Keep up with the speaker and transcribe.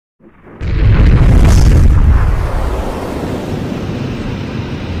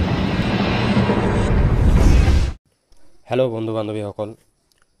hello' বন্ধু বান্ধৱীসকল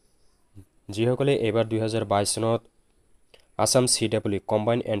যিসকলে এইবাৰ 2022 চনত Assam CEE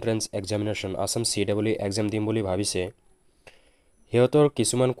combine entrance examination Assam CEE exam দিম বুলি ভাবিছে হেতৰ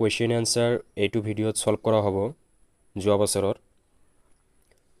কিছুমান কোৱেশ্চন আনসাৰ এইটো ভিডিঅ'ত সলভ কৰা হ'ব যোৱা বছৰৰ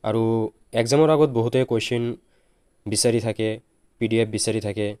আৰু এক্সামৰ আগত বহুতে কোৱেশ্চন বিচাৰি থাকে PDF বিচাৰি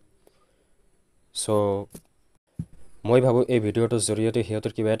থাকে সো মই ভাবো এই ভিডিঅ'টোৰ জৰিয়তে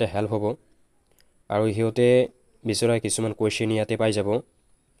হেতৰ কিবা এটা হেল্প হ'ব আৰু হেতে বিচৰা কিছুমান কোৱেশ্চন ইয়াতে পাই যাব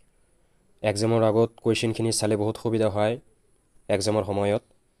এক্সামৰ আগত কোৱেশ্চনখিনি চালে বহুত সুবিধা হয় এক্সামৰ সময়ত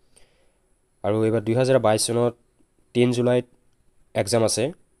আৰু এবাৰ 2022 চনত 3 জুলাইত এক্সাম আছে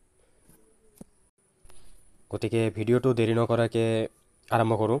গতিকে ভিডিঅ'টো দেৰি নকৰাকৈ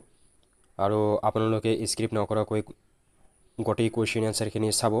আৰম্ভ কৰোঁ আৰু আপোনালোকে স্ক্ৰিপ্ট নকৰাকৈ গোটেই কোৱেশ্চন আনসাৰখিনি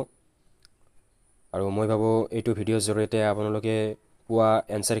চাব আৰু মই ভাবো এইটো ভিডিঅ'ৰ জৰিয়তে আপোনালোকে পোৱা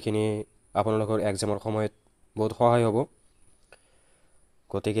এনসাৰখিনি আপোনালোকৰ এক্সামৰ সময়ত বহুত সহায় হ'ব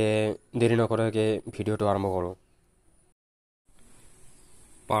গতিকে দেৰি নকৰাকৈ ভিডিঅ'টো আৰম্ভ কৰোঁ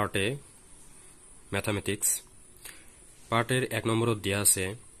পাৰ্ট এ ম্যাথমেটিক্স পাৰ্টেৰ 1 নম্বৰত দিয়া আছে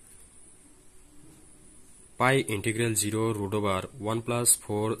পাই integral 0 root over 1 plus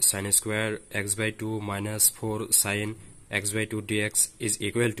 4 sin square x/2 minus 4 sin x/2 dx is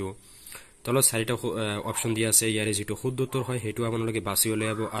equal to তলত চাৰিটা অপচন দিয়া আছে ইয়াৰে যেটো শুদ্ধ উত্তৰ হয় হেতু আপোনালোকে বাছি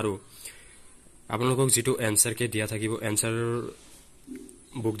উলিয়াব আৰু আপোনালোকক যেটো আনসাৰ কে দিয়া থাকিব আনসাৰ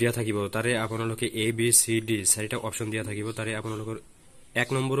বুক দিয়া থাকিব তাৰে আপোনালোকে A B C D চাৰিটা অপচন দিয়া থাকিব তাৰে আপোনালোকৰ 1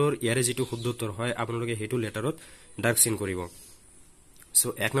 নম্বৰৰ ইয়াৰে যেটো শুদ্ধ উত্তৰ হয় আপোনালোকে হেতু লেটাৰত ডাৰ্ক চিন কৰিব সো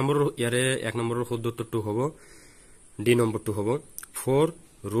 1 নম্বৰৰ ইয়াৰে 1 নম্বৰৰ শুদ্ধ উত্তৰটো হ'ব ডি নম্বৰটো হ'ব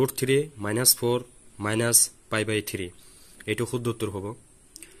 4√3 - 4 - π/3 এটো শুদ্ধ উত্তৰ হ'ব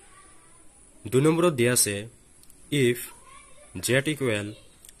 2 নম্বৰত দিয়া আছে if z equal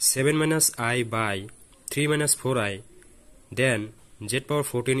 7 - i by 3 - 4i then z power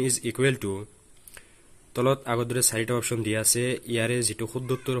 14 is equal to তলত আগদৰে চাৰিটা অপচন দিয়া আছে ইয়াৰে যেটো শুদ্ধ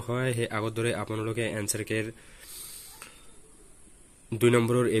উত্তৰ হয় হে আগদৰে আপোনালোকে আনসাৰ কেৰ 2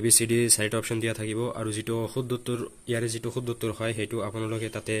 নম্বৰৰ ABCD চাৰিটা অপচন দিয়া থাকিব আৰু যেটো শুদ্ধ উত্তৰ ইয়াৰে যেটো শুদ্ধ উত্তৰ হয় হেতু আপোনালোকে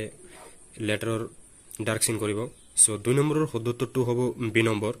তাতে লেটাৰৰ ডাৰ্ক চিন কৰিব সো 2 নম্বৰৰ শুদ্ধ উত্তৰটো হ'ব বি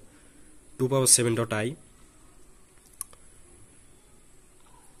নম্বৰ 2^7.i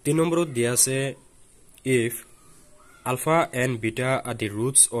 3 নম্বৰত দিয়া আছে if alpha and beta are the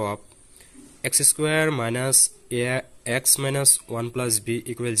roots of x square minus x minus 1 plus b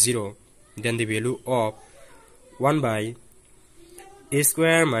equals 0 then the value of 1 by a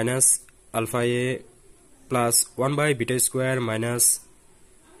square minus alpha a plus 1 by beta square minus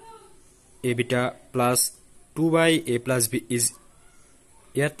a beta plus 2 by a plus b is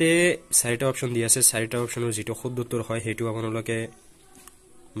ইয়াতে চাৰিটা option দিয়া আছে চাৰিটা অপচনৰ যেটো শুদ্ধ উত্তৰ হয় হেতু আপোনালোকে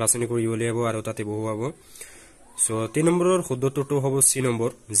বাছনি কৰি উলিয়াব আৰু তাতে বহুৱাব সো 3 নম্বৰৰ শুদ্ধ উত্তৰটো হ'ব সি নম্বৰ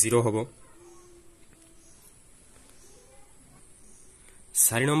 0 হ'ব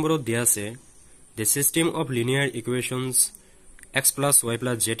 4 নম্বৰত দিয়া আছে the system of linear equations x plus y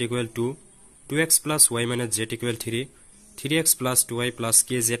plus z equal to 2x plus y minus z equal 3 3x plus 2y plus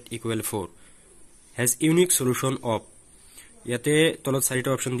kz equal 4 has unique solution of ইয়াতে তলত চাৰিটা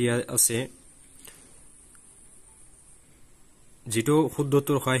অপচন দিয়া আছে যেটো শুদ্ধ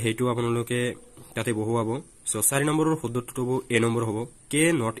উত্তৰ হয় হেতু আপোনালোকে তাতে বহুৱাব সো 4 নম্বৰৰ শুদ্ধ উত্তৰটো হ'ব এ নম্বৰ হ'ব k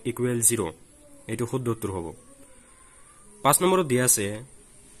not equal 0 এটো শুদ্ধ উত্তৰ হ'ব 5 নম্বৰত দিয়া আছে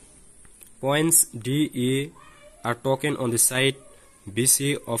points D E are taken on the side BC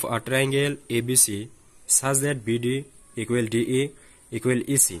of a triangle ABC such that BD equal DE equal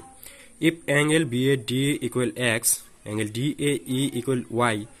EC if angle BAD equal x angle DAE equal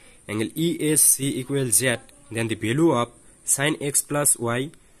y angle EAC equal z then the value of sin x plus y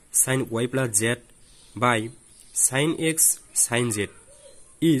sin y plus z by sin x sin z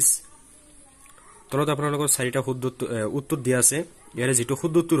is তলত আপোনালোকৰ চাৰিটা শুদ্ধ উত্তৰ দিয়া আছে ইয়াৰে যেটো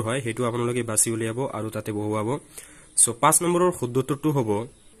শুদ্ধ উত্তৰ হয় হেতু আপোনালোকে বাছি উলিয়াব আৰু তাতে বহুৱাব সো 5 নম্বৰৰ শুদ্ধ উত্তৰটো হ'ব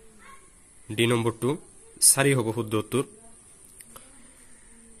ডি নম্বৰটো 4 হ'ব শুদ্ধ উত্তৰ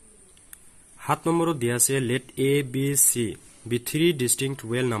 7 নম্বৰত দিয়া আছে let a b c be three distinct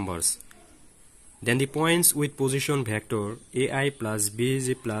real numbers then the points with position vector ai plus bj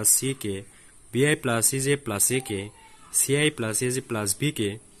plus ck bi plus cj plus ak ci plus aj plus bk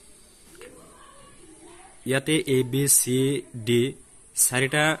ইয়াতে a b c d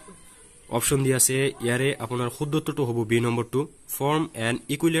চাৰিটা option দিয়া আছে ইয়াৰে আপোনাৰ শুদ্ধ উত্তৰটো হ'ব B নম্বৰটো form an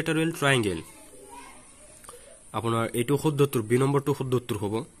equilateral triangle আপোনাৰ এটো শুদ্ধ উত্তৰ বি নম্বৰটো শুদ্ধ উত্তৰ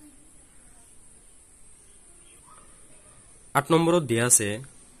হ'ব 8 নম্বৰত দিয়া আছে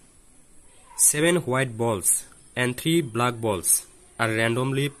 7 white balls and 3 black balls are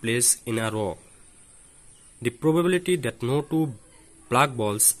randomly placed in a row the probability that no two black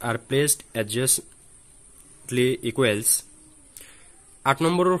balls are placed adjacently equals 8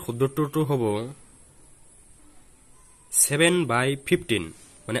 নম্বৰৰ শুদ্ধটোটো হ'ব 7/15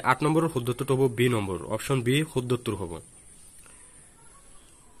 মানে 8 নম্বৰৰ শুদ্ধটোটো হ'ব বি নম্বৰ অপশন বি শুদ্ধটোৰ হ'ব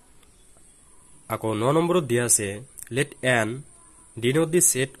আকৌ 9 নম্বৰত দিয়া আছে let n denote the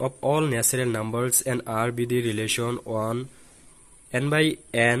set of all natural numbers and r be the relation on n by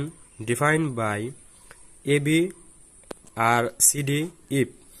n defined by ab r cd if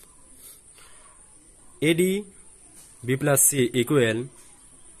ad b plus c equal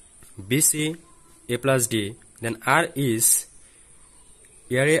bc a plus d then r is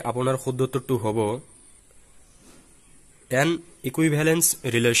ইয়াৰে আপোনাৰ শুদ্ধটোটো হ'ব n equivalence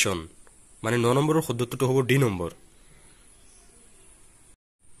relation মানে 9 নম্বৰৰ শুদ্ধটোটো হ'ব d number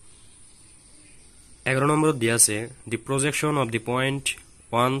 11 নম্বৰত দিয়া আছে the projection of the point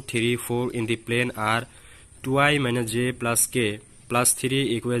 1 3 4 in the plane are 2i minus j plus k plus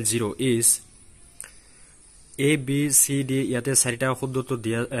 3 equal 0 is a b c d ইয়াতে চাৰিটা শুদ্ধটো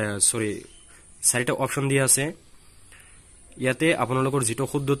দিয়া চাৰিটা অপশন দিয়া আছে ইয়াতে আপোনালোকৰ যেটো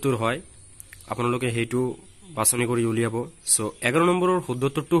শুদ্ধটোৰ হয় আপোনালোকে হেতু বাছনি কৰি উলিয়াব সো 11 নম্বৰৰ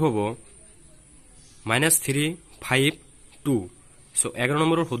শুদ্ধটোটো হ'ব -3 5 2 সো 11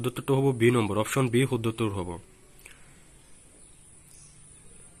 নম্বৰৰ শুদ্ধটোটো হ'ব বি নম্বৰ অপশন বি শুদ্ধটোৰ হ'ব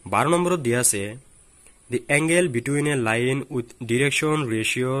 12 নম্বৰত দিয়া আছে the angle between a line with direction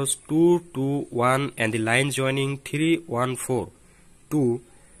ratios 2 to 1 and the line joining 3 1 4 to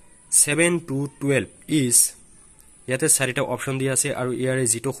 7 to 12 is ইয়াতে চাৰিটা অপশন দিয়া আছে আৰু ইয়াৰে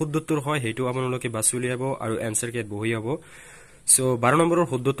যেটো শুদ্ধটোৰ হয় হেতু আপোনালোকে বাছি উলিয়াব আৰু আনসাৰ কেট বহিয়াব সো 12 নম্বৰৰ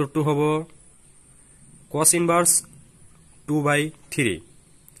শুদ্ধটোটো হ'ব cos inverse 2/3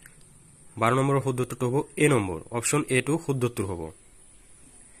 12 নম্বৰৰ শুদ্ধটোটো হ'ব এ নম্বৰ অপশন এ টু শুদ্ধটোৰ হ'ব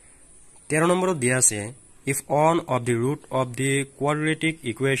 13 নম্বৰত দিয়া আছে if one of the root of the quadratic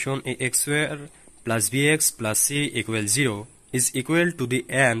equation ax square plus bx plus c equals 0 is equal to the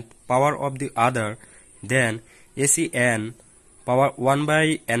nth power of the other then acn power 1 by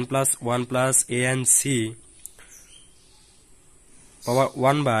n plus 1 plus an c power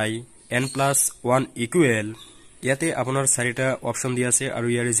 1 by n plus 1 equal ইয়াতে আপোনাৰ চাৰিটা option দিয়া আছে আৰু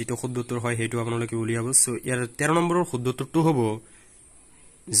ইয়াৰে যেটো শুদ্ধটোৰ হয় হেতু আপোনালোকে উলিয়াব সো ইয়াৰ 13 নম্বৰৰ শুদ্ধটোটো হ'ব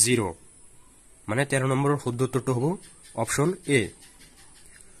 0 মানে 13 নম্বৰৰ শুদ্ধটোটো হ'ব অপশন এ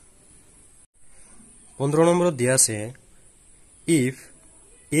 15 নম্বৰত দিয়া আছে if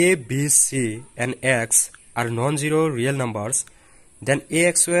a b c and x are non-zero real numbers then a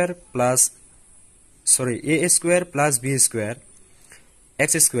square plus b square x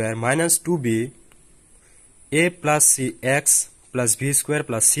square minus 2b a plus c x plus b square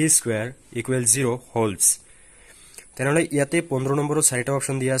plus c square equals 0 holds তেনেহলে ইয়াতে 15 নম্বৰৰ চাৰিটা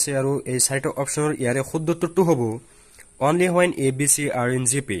option দিয়া আছে আৰু এই চাৰিটা অপশনৰ ইয়াৰে শুদ্ধটোটো হ'ব only when a b c are in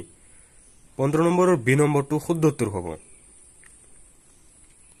gp 15 নম্বৰৰ বি নম্বৰটো শুদ্ধটোৰ হ'ব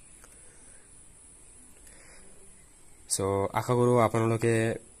সো আশা কৰো আপোনালোকে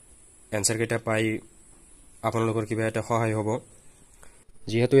আনসাৰ কেটা পাই আপোনালোকৰ কিবা এটা সহায় হ'ব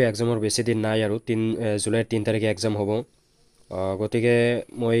যেহেতু এক্সামৰ বেছি দিন নাই আৰু 3 জুলাইৰ 3 তাৰিখে এক্সাম হ'ব গতিকে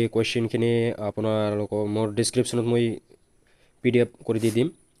মই কোৱেশ্চনখিনি আপোনালোকৰ মোৰ ডেসক্ৰিপচনত মই পিডিএফ কৰি দি দিম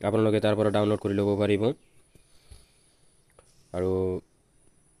আপোনালোকে তাৰ পৰা ডাউনলোড কৰি ল'ব পাৰিব আৰু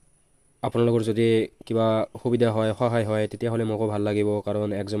আপোনালোকৰ যদি কিবা সুবিধা হয় সহায় হয় তেতিয়া হলে মোকো ভাল লাগিব কাৰণ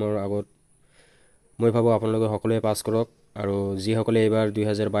এক্সামৰ আগত মই ভাবো আপোনালোকে সকলোৱে পাস কৰক আৰু যি সকলে এবাৰ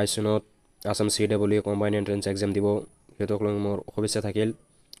 2022 চনত Assam CEE combined entrance exam দিব হেতক মোৰ শুভেচ্ছা থাকিল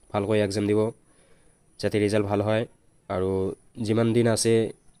ভালকৈ এক্সাম দিব যাতে ৰিজাল্ট ভাল হয় আৰু যিমান দিন আছে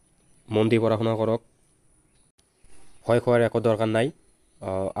মন দি পঢ়া-শুনা কৰক ভয় খোৱাৰ একো দৰকাৰ নাই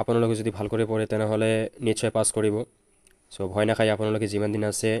আপোনালোকে যদি ভাল কৰি পঢ়ে তেনেহলে নিশ্চয় পাস কৰিব সো ভয় নাখাই আপোনালোকে যিমান দিন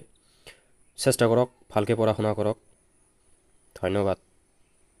আছে চেষ্টা কৰক ভালকৈ পঢ়া-শুনা কৰক ধন্যবাদ